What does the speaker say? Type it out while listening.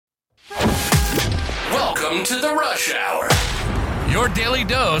Welcome to the Rush Hour. Your daily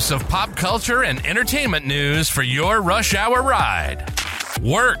dose of pop culture and entertainment news for your rush hour ride.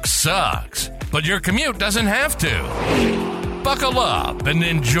 Work sucks, but your commute doesn't have to. Buckle up and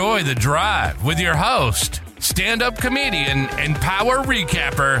enjoy the drive with your host, stand-up comedian and power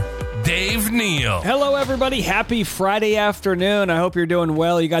recapper, Dave Neal. Hello, everybody. Happy Friday afternoon. I hope you're doing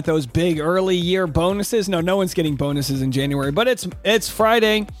well. You got those big early year bonuses. No one's getting bonuses in January, but it's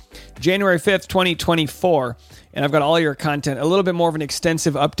Friday, January 5th, 2024. And I've got all your content, a little bit more of an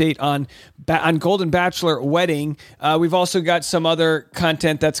extensive update on Golden Bachelor Wedding. We've also got some other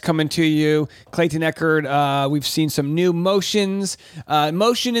content that's coming to you. Clayton Echard, we've seen some new motion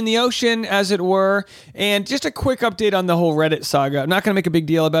in the ocean, as it were. And just a quick update on the whole Reddit saga. I'm not going to make a big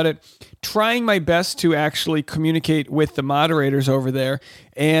deal about it. Trying my best to actually communicate with the moderators over there.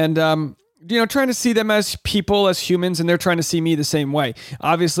 And, trying to see them as people, as humans, and they're trying to see me the same way.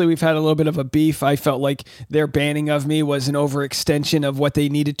 Obviously, we've had a little bit of a beef. I felt like their banning of me was an overextension of what they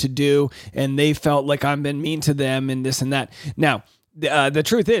needed to do, and they felt like I've been mean to them and this and that. Now, the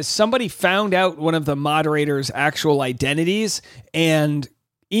truth is, somebody found out one of the moderators' actual identities and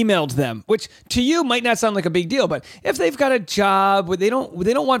emailed them, which to you might not sound like a big deal, but if they've got a job, they don't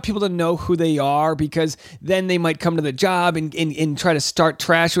want people to know who they are, because then they might come to the job and try to start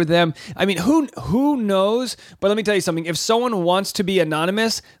trash with them. I mean, who knows? But let me tell you something. If someone wants to be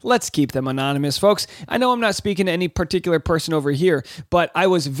anonymous, let's keep them anonymous, folks. I know I'm not speaking to any particular person over here, but I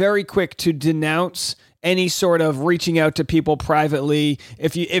was very quick to denounce any sort of reaching out to people privately.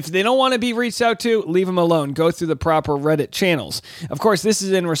 If they don't want to be reached out to, leave them alone. Go through the proper Reddit channels. Of course, this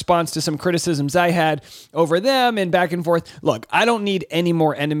is in response to some criticisms I had over them and back and forth. Look, I don't need any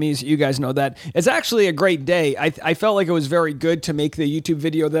more enemies. You guys know that. It's actually a great day. I felt like it was very good to make the YouTube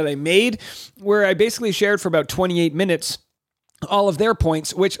video that I made, where I basically shared for about 28 minutes all of their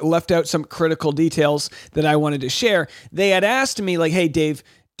points, which left out some critical details that I wanted to share. They had asked me, like, hey, Dave,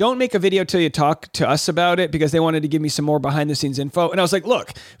 don't make a video till you talk to us about it, because they wanted to give me some more behind the scenes info. And I was like,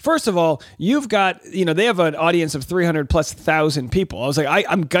 look, first of all, you've got, they have an audience of 300,000+ people. I was like,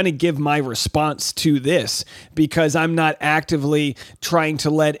 I'm going to give my response to this, because I'm not actively trying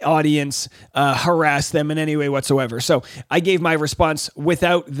to let audience harass them in any way whatsoever. So I gave my response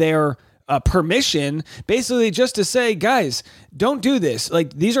without their permission, basically just to say, guys, don't do this.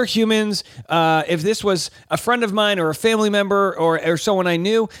 Like, these are humans. If this was a friend of mine or a family member or someone I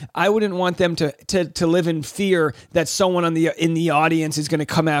knew, I wouldn't want them to live in fear that someone in the audience is going to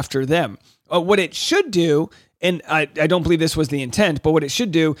come after them. What it should do, and I don't believe this was the intent, but what it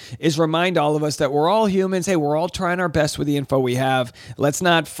should do is remind all of us that we're all humans. Hey, we're all trying our best with the info we have. Let's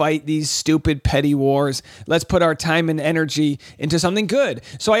not fight these stupid petty wars. Let's put our time and energy into something good.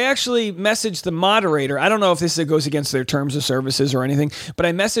 So I actually messaged the moderator. I don't know if this goes against their terms of services or anything, but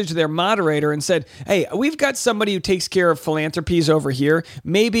I messaged their moderator and said, hey, we've got somebody who takes care of philanthropies over here.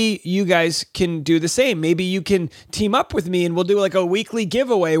 Maybe you guys can do the same. Maybe you can team up with me and we'll do like a weekly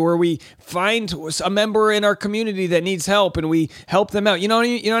giveaway where we find a member in our community that needs help and we help them out. You know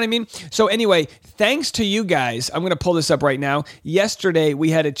what I mean? So anyway, thanks to you guys, I'm going to pull this up right now. Yesterday, we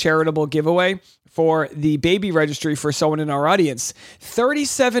had a charitable giveaway for the baby registry for someone in our audience.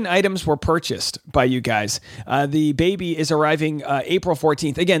 37 items were purchased by you guys. The baby is arriving April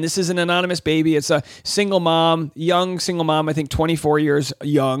 14th. Again, this is an anonymous baby. It's a young single mom, I think 24 years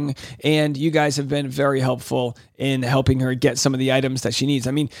young. And you guys have been very helpful in helping her get some of the items that she needs.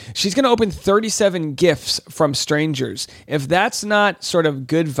 I mean, she's going to open 37 gifts from strangers. If that's not sort of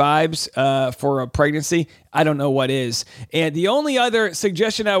good vibes for a pregnancy, I don't know what is. And the only other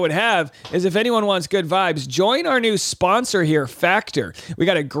suggestion I would have is, if anyone wants good vibes, join our new sponsor here, Factor. We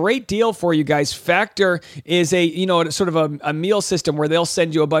got a great deal for you guys. Factor is sort of a meal system where they'll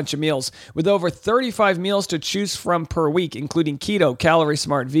send you a bunch of meals with over 35 meals to choose from per week, including keto, calorie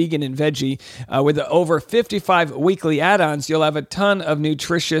smart, vegan, and veggie. With over 55 weekly add-ons, you'll have a ton of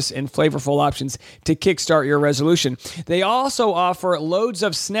nutritious and flavorful options to kickstart your resolution. They also offer loads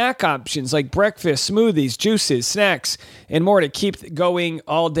of snack options like breakfast, smoothies, juices, snacks, and more to keep going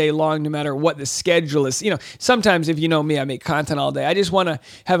all day long, no matter what the schedule is. Sometimes, if you know me, I make content all day. I just want to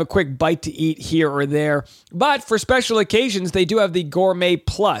have a quick bite to eat here or there. But for special occasions, they do have the Gourmet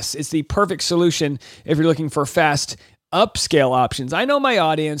Plus. It's the perfect solution if you're looking for fast upscale options. I know my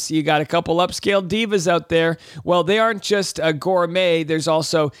audience. You got a couple upscale divas out there. Well, they aren't just a gourmet. There's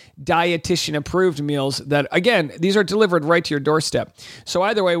also dietitian approved meals that, again, these are delivered right to your doorstep. So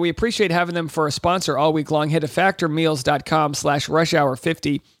either way, we appreciate having them for a sponsor all week long. Head to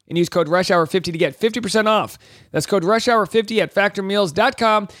factormeals.com/rushhour50 and use code RushHour50 to get 50% off. That's code RushHour50 at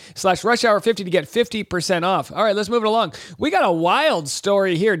factormeals.com/RushHour50 to get 50% off. All right, let's move it along. We got a wild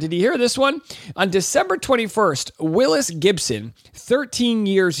story here. Did you hear this one? On December 21st, Willis Gibson, 13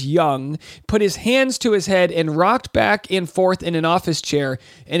 years young, put his hands to his head and rocked back and forth in an office chair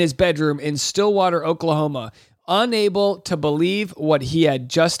in his bedroom in Stillwater, Oklahoma, unable to believe what he had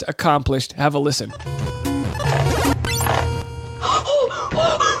just accomplished. Have a listen.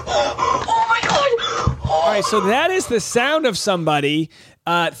 All right, so that is the sound of somebody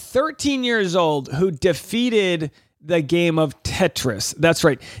 13 years old who defeated the game of Tetris. That's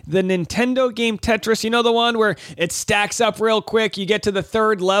right. The Nintendo game Tetris, you know, the one where it stacks up real quick. You get to the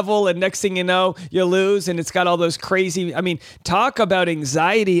third level and next thing you know, you lose and it's got all those crazy, talk about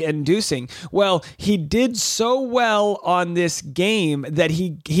anxiety inducing. Well, he did so well on this game that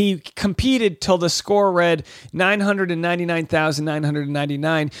he competed till the score read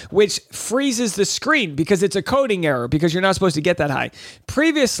 999,999, which freezes the screen because it's a coding error because you're not supposed to get that high.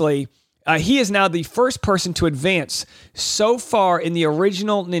 Previously, he is now the first person to advance so far in the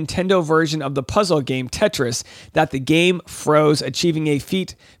original Nintendo version of the puzzle game Tetris that the game froze, achieving a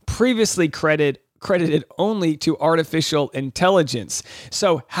feat previously credited only to artificial intelligence.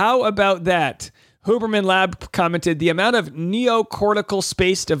 So how about that? Huberman Lab commented, the amount of neocortical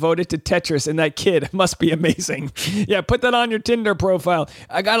space devoted to Tetris in that kid must be amazing. Yeah, put that on your Tinder profile.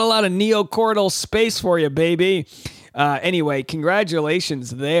 I got a lot of neocortical space for you, baby. Anyway,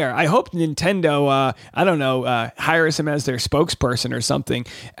 congratulations there. I hope Nintendo, hires him as their spokesperson or something.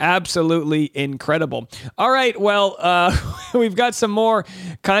 Absolutely incredible. All right, well, we've got some more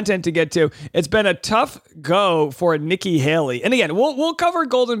content to get to. It's been a tough go for Nikki Haley. And again, we'll cover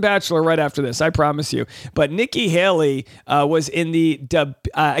Golden Bachelor right after this, I promise you. But Nikki Haley was in the,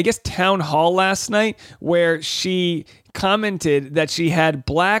 town hall last night where she commented that she had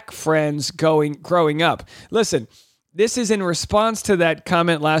black friends growing up. Listen, this is in response to that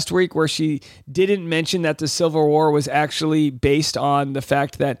comment last week where she didn't mention that the Civil War was actually based on the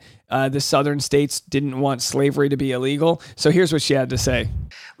fact that the southern states didn't want slavery to be illegal. So here's what she had to say.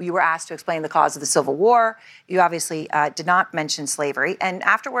 You were asked to explain the cause of the Civil War. You obviously did not mention slavery. And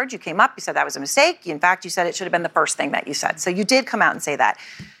afterwards, you came up, you said that was a mistake. In fact, you said it should have been the first thing that you said. So you did come out and say that.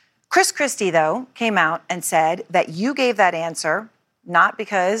 Chris Christie, though, came out and said that you gave that answer not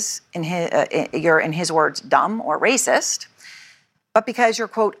because you're, in his words, dumb or racist, but because you're,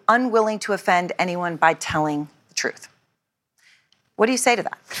 quote, unwilling to offend anyone by telling the truth. What do you say to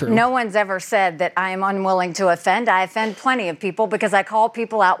that? True. No one's ever said that I am unwilling to offend. I offend plenty of people because I call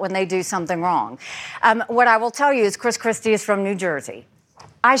people out when they do something wrong. What I will tell you is Chris Christie is from New Jersey.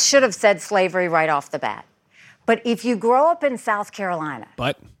 I should have said slavery right off the bat. But if you grow up in South Carolina...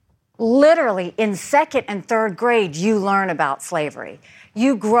 Literally, in second and third grade, you learn about slavery.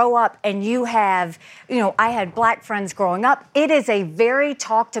 You grow up and you have, I had black friends growing up. It is a very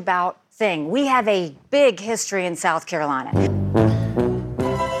talked about thing. We have a big history in South Carolina.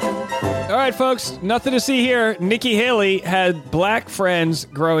 All right, folks, nothing to see here. Nikki Haley had black friends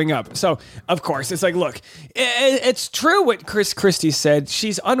growing up. So, of course, it's like, look, it's true what Chris Christie said.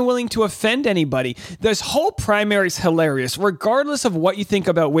 She's unwilling to offend anybody. This whole primary is hilarious. Regardless of what you think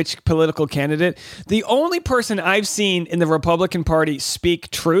about which political candidate, the only person I've seen in the Republican Party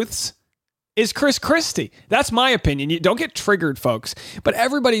speak truths is Chris Christie. That's my opinion. You don't get triggered, folks. But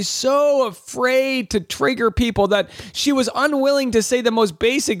everybody's so afraid to trigger people that she was unwilling to say the most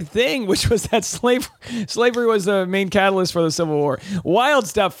basic thing, which was that slavery was the main catalyst for the Civil War. Wild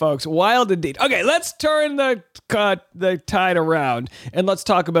stuff, folks. Wild indeed. Okay, let's turn the tide around and let's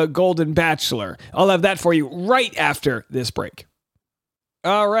talk about Golden Bachelor. I'll have that for you right after this break.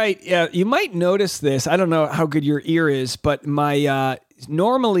 All right. Yeah, you might notice this. I don't know how good your ear is, but my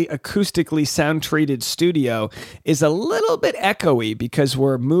normally acoustically sound-treated studio is a little bit echoey because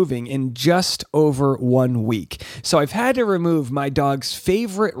we're moving in just over 1 week. So I've had to remove my dog's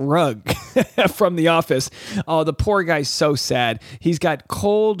favorite rug from the office. Oh, the poor guy's so sad. He's got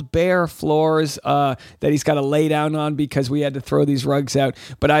cold, bare floors that he's got to lay down on because we had to throw these rugs out.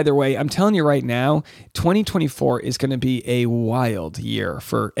 But either way, I'm telling you right now, 2024 is going to be a wild year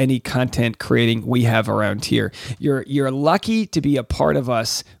for any content creating we have around here. You're lucky to be a part of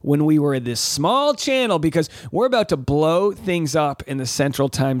us when we were in this small channel because we're about to blow things up in the central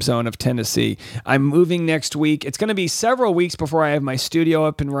time zone of Tennessee. I'm moving next week. It's going to be several weeks before I have my studio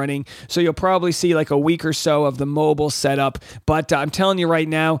up and running, so you'll probably see like a week or so of the mobile setup. But I'm telling you right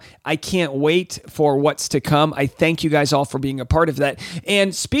now, I can't wait for what's to come. I thank you guys all for being a part of that.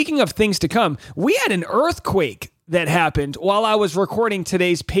 And speaking of things to come, we had an earthquake that happened while I was recording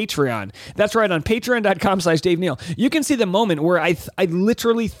today's Patreon. That's right, on patreon.com/Dave Neal. You can see the moment where I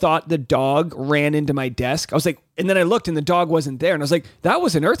literally thought the dog ran into my desk. I was like, and then I looked and the dog wasn't there. And I was like, that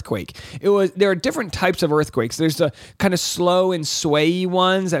was an earthquake. There are different types of earthquakes. There's the kind of slow and swayy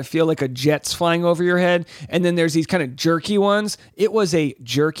ones that feel like a jet's flying over your head. And then there's these kind of jerky ones. It was a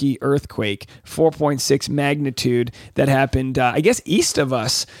jerky earthquake, 4.6 magnitude, that happened, I guess, east of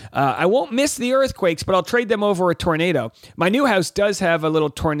us. I won't miss the earthquakes, but I'll trade them over a tornado. My new house does have a little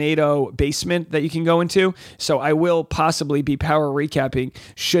tornado basement that you can go into. So I will possibly be power recapping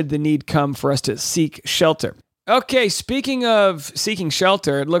should the need come for us to seek shelter. Okay, speaking of seeking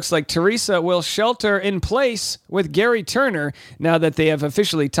shelter, it looks like Teresa will shelter in place with Gary Turner now that they have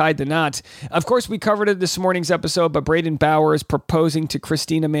officially tied the knot. Of course, we covered it this morning's episode, but Braden Bauer is proposing to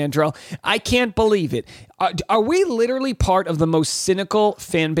Christina Mandrell. I can't believe it. Are we literally part of the most cynical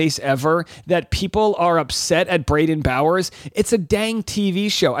fan base ever that people are upset at Braden Bowers? It's a dang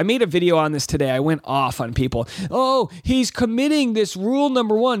TV show. I made a video on this today. I went off on people. Oh, he's committing this rule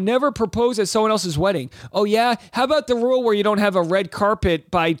number 1, never propose at someone else's wedding. Oh yeah? How about the rule where you don't have a red carpet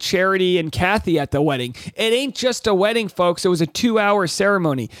by Charity and Kathy at the wedding? It ain't just a wedding, folks. It was a 2-hour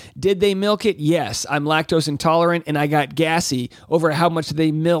ceremony. Did they milk it? Yes. I'm lactose intolerant and I got gassy over how much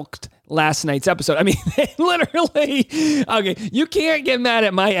they milked last night's episode. I mean, they literally, okay, you can't get mad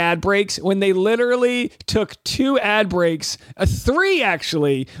at my ad breaks when they literally took 2 ad breaks, 3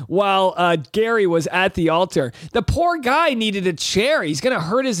 actually, while Gary was at the altar. The poor guy needed a chair. He's going to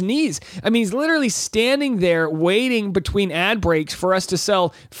hurt his knees. I mean, he's literally standing there waiting between ad breaks for us to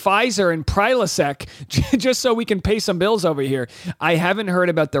sell Pfizer and Prilosec just so we can pay some bills over here. I haven't heard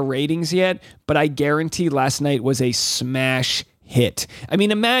about the ratings yet, but I guarantee last night was a smash hit. I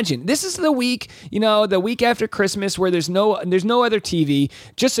mean, imagine, this is the week, the week after Christmas where there's no other TV.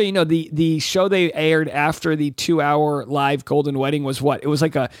 Just so you know, the show they aired after the 2-hour live Golden Wedding was what? It was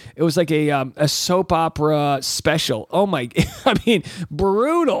like a soap opera special. Oh my, I mean,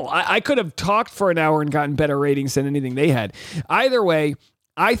 brutal. I could have talked for an hour and gotten better ratings than anything they had. Either way,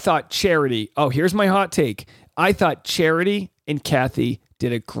 I thought Charity, here's my hot take. I thought Charity and Kathy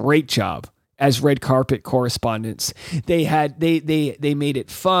did a great job as red carpet correspondents. They made it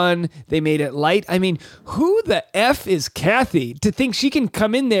fun. They made it light. I mean, who the F is Kathy to think she can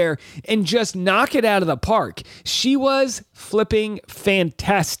come in there and just knock it out of the park? She was flipping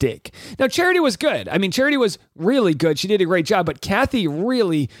fantastic. Now, Charity was good. I mean, Charity was really good. She did a great job, but Kathy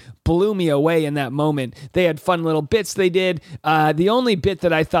really blew me away in that moment. They had fun little bits they did. The only bit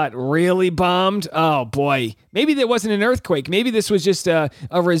that I thought really bombed, oh boy, maybe there wasn't an earthquake. Maybe this was just a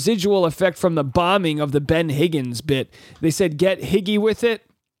residual effect from the bombing of the Ben Higgins bit. They said, get Higgy with it.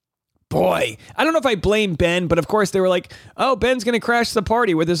 Boy, I don't know if I blame Ben, but of course they were like, oh, Ben's going to crash the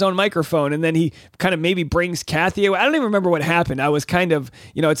party with his own microphone. And then he kind of maybe brings Kathy away. I don't even remember what happened. I was kind of,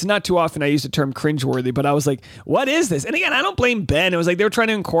 it's not too often I use the term cringeworthy, but I was like, what is this? And again, I don't blame Ben. It was like they were trying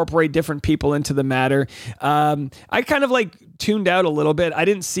to incorporate different people into the matter. I kind of like tuned out a little bit. I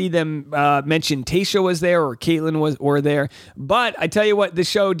didn't see them mention Tayshia was there or Caitlyn were there. But I tell you what the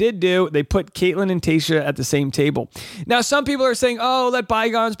show did do. They put Caitlyn and Tayshia at the same table. Now, some people are saying, oh, let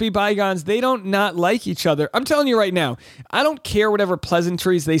bygones be bygones. They don't not like each other. I'm telling you right now, I don't care whatever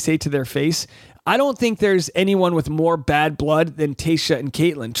pleasantries they say to their face. I don't think there's anyone with more bad blood than Tayshia and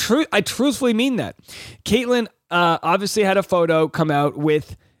Caitlyn. I truthfully mean that. Caitlyn obviously had a photo come out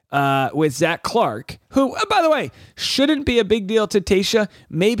with Zach Clark, who, by the way, shouldn't be a big deal to Tayshia.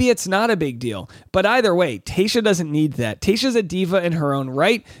 Maybe it's not a big deal. But either way, Tayshia doesn't need that. Tayshia's a diva in her own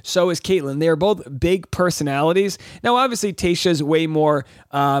right. So is Caitlyn. They are both big personalities. Now, obviously, Tayshia's way more,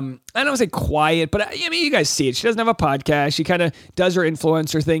 I don't want to say quiet, but I mean, you guys see it. She doesn't have a podcast. She kind of does her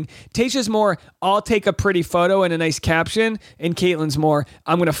influencer thing. Tayshia's more, I'll take a pretty photo and a nice caption. And Caitlyn's more,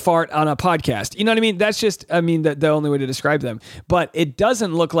 I'm going to fart on a podcast. You know what I mean? That's just, the only way to describe them. But it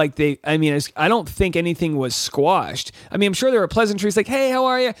doesn't look like I don't think anything was squashed. I mean, I'm sure there were pleasantries like, hey, how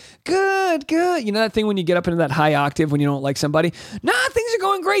are you? Good, good. You know that thing when you get up into that high octave when you don't like somebody? Nah, things are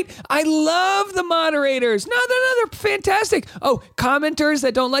going great. I love the moderators. No, they're fantastic. Oh, commenters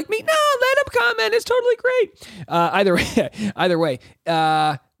that don't like me? No, let them comment. It's totally great. Either way,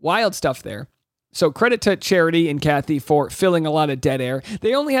 wild stuff there. So credit to Charity and Kathy for filling a lot of dead air.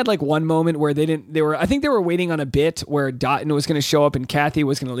 They only had like one moment where I think they were waiting on a bit where Dotun was going to show up and Kathy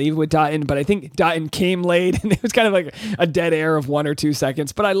was going to leave with Dotun, but I think Dotun came late and it was kind of like a dead air of 1 or 2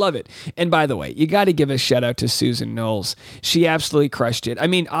 seconds, but I love it. And by the way, you got to give a shout out to Susan Knowles. She absolutely crushed it. I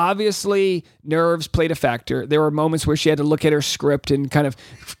mean, obviously nerves played a factor. There were moments where she had to look at her script and kind of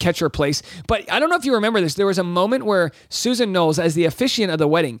catch her place. But I don't know if you remember this. There was a moment where Susan Knowles, as the officiant of the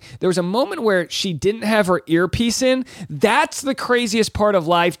wedding, there was a moment where she didn't have her earpiece in. That's the craziest part of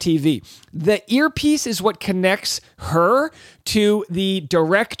live TV. The earpiece is what connects her to the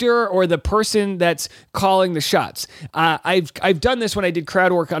director or the person that's calling the shots. I've done this when I did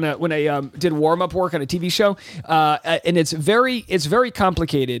crowd work when I did warm up work on a TV show, and it's very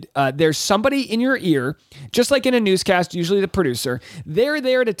complicated. There's somebody in your ear, just like in a newscast, usually the producer. They're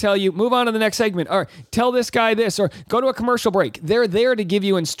there to tell you, move on to the next segment, or tell this guy this, or go to a commercial break. They're there to give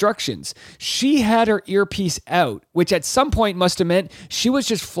you instructions. She had her earpiece out, which at some point must have meant she was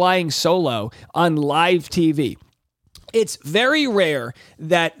just flying solo on live TV. It's very rare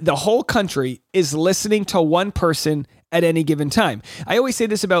that the whole country is listening to one person at any given time. I always say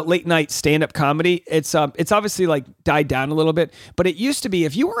this about late night stand-up comedy. It's obviously like died down a little bit, but it used to be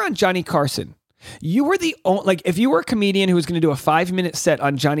if you were on Johnny Carson, you were the only, like if you were a comedian who was going to do a 5-minute set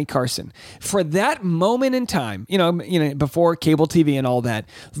on Johnny Carson, for that moment in time, before cable TV and all that,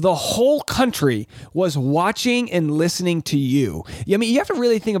 the whole country was watching and listening to you. I mean, you have to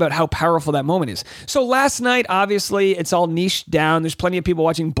really think about how powerful that moment is. So last night, obviously, it's all niched down. There's plenty of people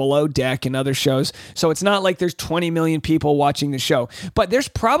watching Below Deck and other shows. So it's not like there's 20 million people watching the show, but there's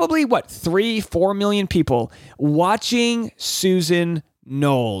probably 3-4 million people watching Susan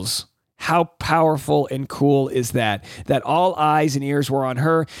Knowles. How powerful and cool is that? That all eyes and ears were on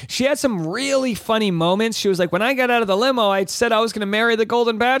her. She had some really funny moments. She was like, when I got out of the limo, I said I was going to marry the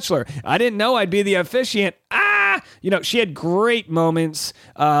Golden Bachelor. I didn't know I'd be the officiant. She had great moments.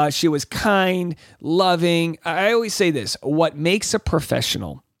 She was kind, loving. I always say this, what makes a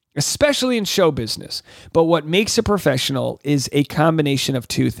professional, especially in show business, but what makes a professional is a combination of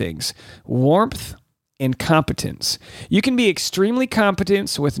two things: warmth and competence. You can be extremely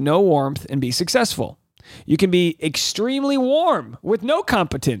competent with no warmth and be successful. You can be extremely warm with no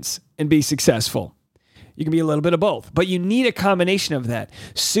competence and be successful. You can be a little bit of both, but you need a combination of that.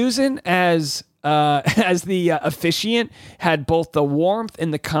 Susan, as the officiant, had both the warmth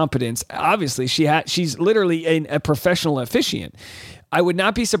and the competence. Obviously, she's literally a professional officiant. I would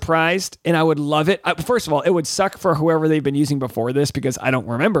not be surprised, and I would love it. First of all, it would suck for whoever they've been using before this because I don't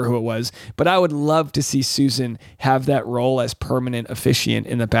remember who it was, but I would love to see Susan have that role as permanent officiant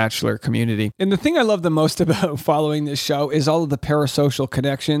in the Bachelor community. And the thing I love the most about following this show is all of the parasocial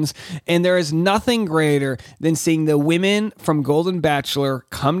connections, and there is nothing greater than seeing the women from Golden Bachelor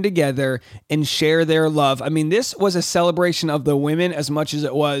come together and share their love. I mean, this was a celebration of the women as much as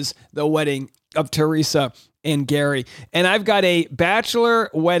it was the wedding of Teresa and Gary. And I've got a Bachelor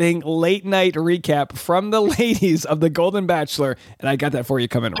wedding late night recap from the ladies of the Golden Bachelor, and I got that for you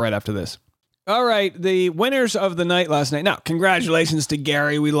coming right after this. All right, the winners of the night last night. Now, congratulations to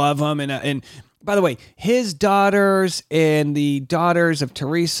Gary. We love him. And by the way, his daughters and the daughters of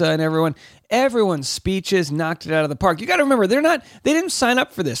Teresa and everyone's speeches knocked it out of the park. You got to remember, they didn't sign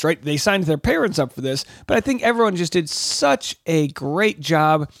up for this, right? They signed their parents up for this, but I think everyone just did such a great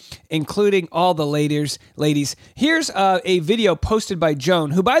job, including all the ladies. Here's a video posted by Joan,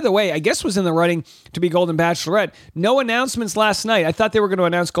 who, by the way, I guess was in the running to be Golden Bachelorette. No announcements last night. I thought they were going to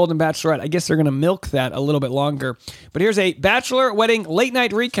announce Golden Bachelorette. I guess they're going to milk that a little bit longer. But here's a Bachelor wedding late night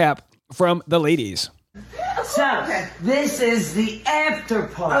recap from the ladies. So, this is the after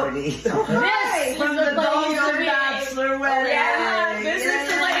party. This from the Golden Bachelor wedding. Yeah, this is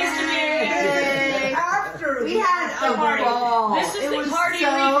the place to be. After we had a ball. This is the party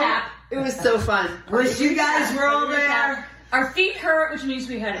recap. It was so fun. Wish you guys were all there. Our feet hurt, which means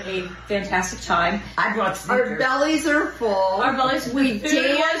we had a fantastic time. I brought sneakers. Our bellies are full. Our bellies. We danced.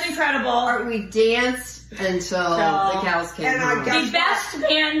 Was incredible. We danced until the cows came home. The best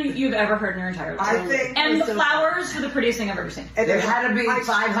man you've ever heard in your entire life. I think. And the flowers were the prettiest thing I've ever seen. There had to be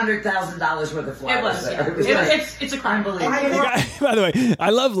 $500,000 worth of flowers. It was. There. Yeah. It's a crime. Believe By the way, I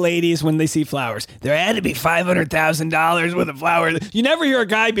love ladies when they see flowers. There had to be $500,000 worth of flowers. You never hear a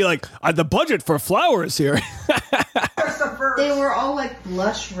guy be like, the budget for flowers here. They were all like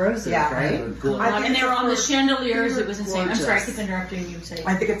blush roses, right? And they were on the chandeliers. It was insane. Gorgeous. I'm sorry, I keep interrupting you.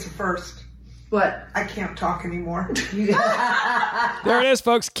 I think it's a first. What? I can't talk anymore. There it is,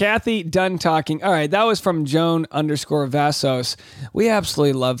 folks. Kathy done talking. All right, that was from Joan_Vassos. We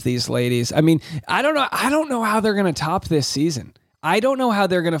absolutely love these ladies. I mean, I don't know how they're going to top this season. I don't know how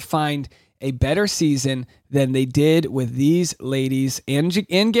they're going to find a better season than they did with these ladies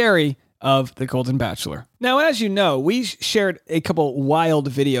and Gary of the Golden Bachelor. Now, as you know, we shared a couple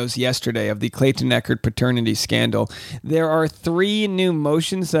wild videos yesterday of the Clayton Echard paternity scandal. There are 3 new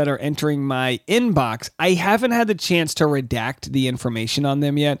motions that are entering my inbox. I haven't had the chance to redact the information on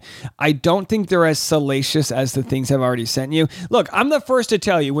them yet. I don't think they're as salacious as the things I've already sent you. Look, I'm the first to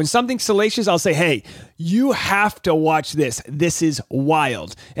tell you, when something's salacious, I'll say, hey, you have to watch this. This is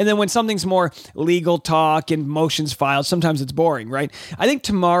wild. And then when something's more legal talk and motions filed, sometimes it's boring, right? I think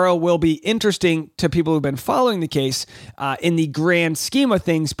tomorrow will be interesting to people who've been following the case in the grand scheme of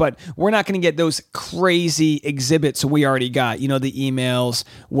things, but we're not going to get those crazy exhibits we already got. You know, the emails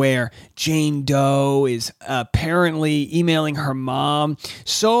where Jane Doe is apparently emailing her mom.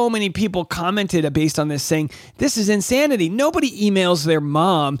 So many people commented based on this saying, this is insanity. Nobody emails their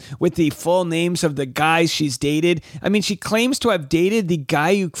mom with the full names of the guys she's dated. I mean, she claims to have dated the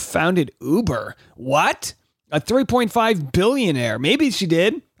guy who founded Uber. What? A 3.5 billionaire. Maybe she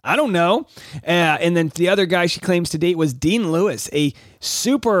did. I don't know. And then the other guy she claims to date was Dean Lewis, a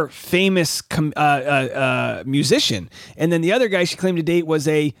super famous musician. And then the other guy she claimed to date was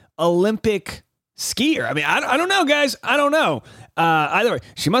a Olympic skier. I mean, I don't know, guys. I don't know. Either way,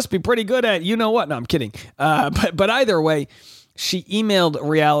 she must be pretty good at you know what. No, I'm kidding. But either way, she emailed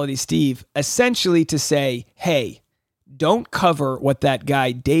Reality Steve essentially to say, hey, don't cover what that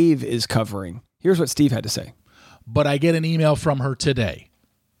guy Dave is covering. Here's what Steve had to say. But I get an email from her today.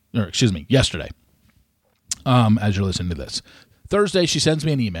 Or excuse me, yesterday, as you're listening to this. Thursday, she sends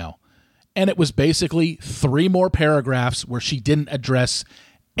me an email, and it was basically 3 more paragraphs where she didn't address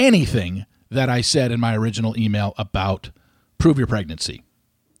anything that I said in my original email about prove your pregnancy.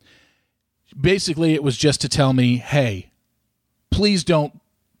 Basically, it was just to tell me, hey, please don't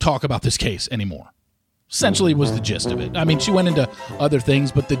talk about this case anymore. Essentially was the gist of it. I mean, she went into other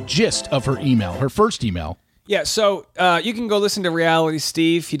things, but the gist of her email, her first email. Yeah, so you can go listen to Reality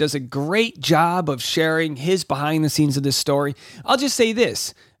Steve. He does a great job of sharing his behind the scenes of this story. I'll just say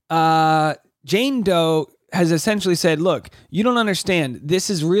this. Jane Doe has essentially said, look, you don't understand. This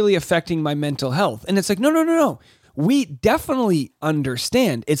is really affecting my mental health. And it's like, no. We definitely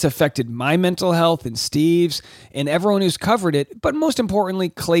understand it's affected my mental health and Steve's and everyone who's covered it. But most importantly,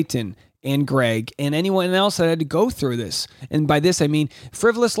 Clayton and Greg and anyone else that had to go through this. And by this, I mean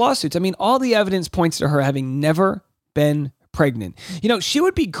frivolous lawsuits. I mean, all the evidence points to her having never been pregnant. You know, she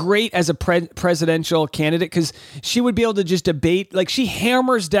would be great as a presidential candidate because she would be able to just debate. Like, she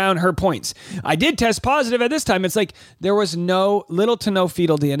hammers down her points. I did test positive at this time. It's like there was little to no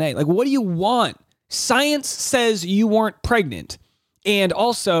fetal DNA. Like, what do you want? Science says you weren't pregnant. And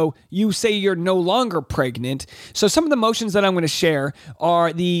also, you say you're no longer pregnant. So some of the motions that I'm going to share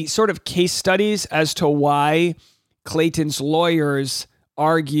are the sort of case studies as to why Clayton's lawyers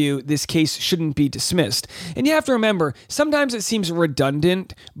argue this case shouldn't be dismissed. And you have to remember, sometimes it seems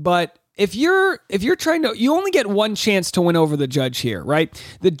redundant, but if you're trying to, you only get one chance to win over the judge here, right?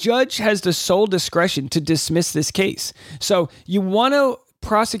 The judge has the sole discretion to dismiss this case. So you want to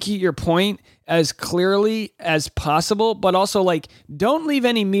prosecute your point as clearly as possible, but also like don't leave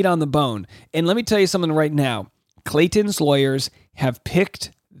any meat on the bone. And let me tell you something right now. Clayton's lawyers have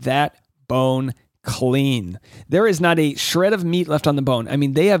picked that bone clean. There is not a shred of meat left on the bone. I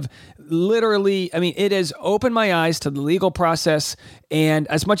mean, they have literally, it has opened my eyes to the legal process. And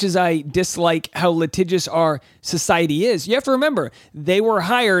as much as I dislike how litigious our society is, you have to remember, they were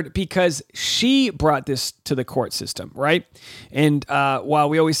hired because she brought this to the court system, right? And while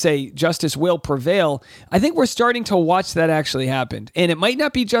we always say justice will prevail, I think we're starting to watch that actually happen. And it might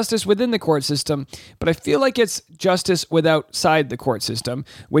not be justice within the court system, but I feel like it's justice outside the court system,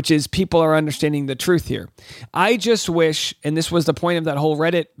 which is people are understanding the truth here. I just wish, and this was the point of that whole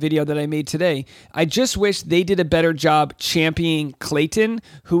Reddit video that I made today, I just wish they did a better job championing Clayton,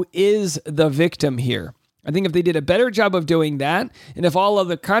 who is the victim here. I think if they did a better job of doing that, and if all of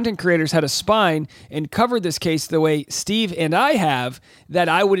the content creators had a spine and covered this case the way Steve and I have, that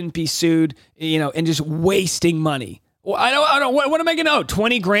I wouldn't be sued, and just wasting money. Well, I don't. What am I going to owe?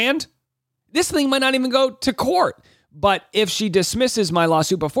 20 grand? This thing might not even go to court. But if she dismisses my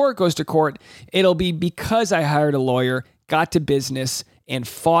lawsuit before it goes to court, it'll be because I hired a lawyer, got to business, and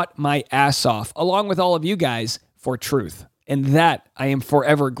fought my ass off, along with all of you guys, for truth. And that I am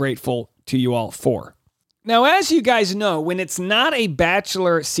forever grateful to you all for. Now, as you guys know, when it's not a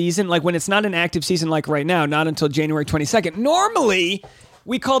Bachelor season, like when it's not an active season like right now, not until January 22nd, normally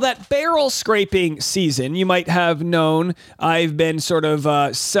we call that barrel scraping season. You might have known I've been sort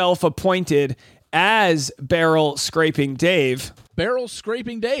of self-appointed as Barrel Scraping Dave. Barrel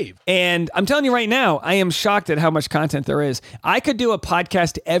Scraping Dave. And I'm telling you right now, I am shocked at how much content there is. I could do a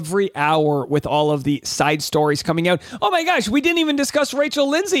podcast every hour with all of the side stories coming out. Oh my gosh, we didn't even discuss Rachel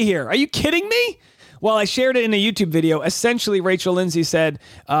Lindsay here. Are you kidding me? Well, I shared it in a YouTube video. Essentially, Rachel Lindsay said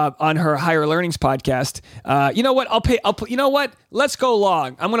on her Higher Learnings podcast, you know what? You know what? Let's go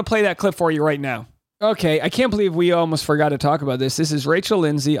long. I'm going to play that clip for you right now. Okay, I can't believe we almost forgot to talk about this. This is Rachel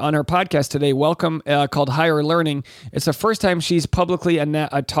Lindsay on her podcast today, Welcome, called Higher Learning. It's the first time she's publicly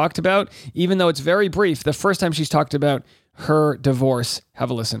talked about, even though it's very brief, the first time she's talked about her divorce.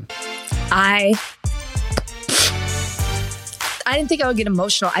 Have a listen. I didn't think I would get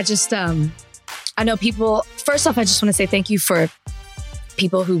emotional. I just, I know people, first off, I just want to say thank you for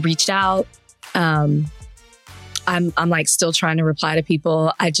people who reached out. I'm like still trying to reply to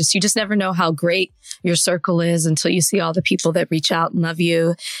people. You just never know how great your circle is until you see all the people that reach out and love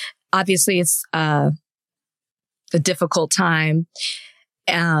you. Obviously, it's a difficult time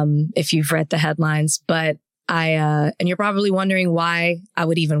if you've read the headlines, but and you're probably wondering why I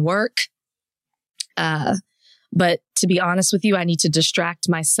would even work. But to be honest with you, I need to distract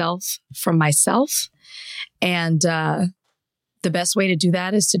myself from myself. And the best way to do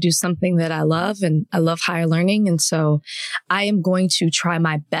that is to do something that I love, and I love higher learning. And so I am going to try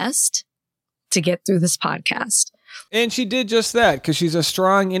my best to get through this podcast. And she did just that because she's a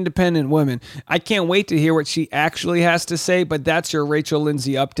strong, independent woman. I can't wait to hear what she actually has to say, but that's your Rachel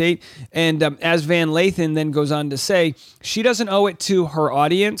Lindsay update. And as Van Lathan then goes on to say, she doesn't owe it to her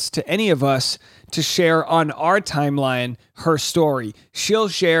audience, to any of us, to share on our timeline her story. She'll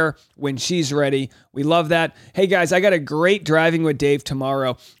share when she's ready. We love that. Hey guys, I got a great Driving with Dave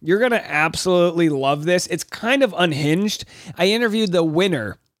tomorrow. You're going to absolutely love this. It's kind of unhinged. I interviewed the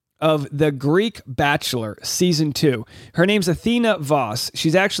winner of the Greek Bachelor Season 2. Her name's Athena Voss.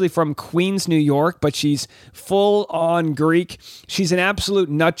 She's actually from Queens, New York, but she's full on Greek. She's an absolute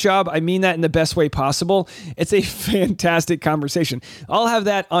nut job. I mean that in the best way possible. It's a fantastic conversation. I'll have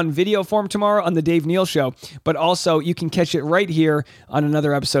that on video form tomorrow on the Dave Neal Show, but also you can catch it right here on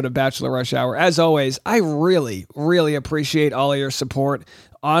another episode of Bachelor Rush Hour. As always, I really, really appreciate all of your support.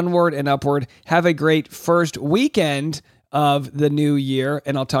 Onward and upward. Have a great first weekend of the new year,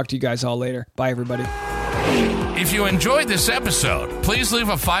 and I'll talk to you guys all later. Bye, everybody. If you enjoyed this episode, please leave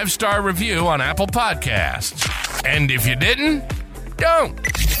a 5-star review on Apple Podcasts. And if you didn't, don't.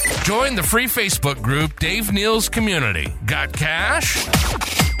 Join the free Facebook group Dave Neal's Community. Got cash?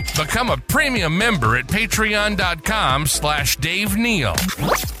 Become a premium member at patreon.com/Dave Neal.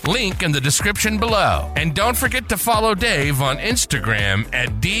 Link in the description below. And don't forget to follow Dave on Instagram at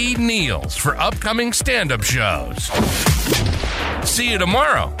DNeals for upcoming stand-up shows. See you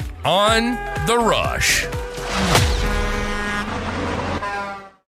tomorrow on The Rush.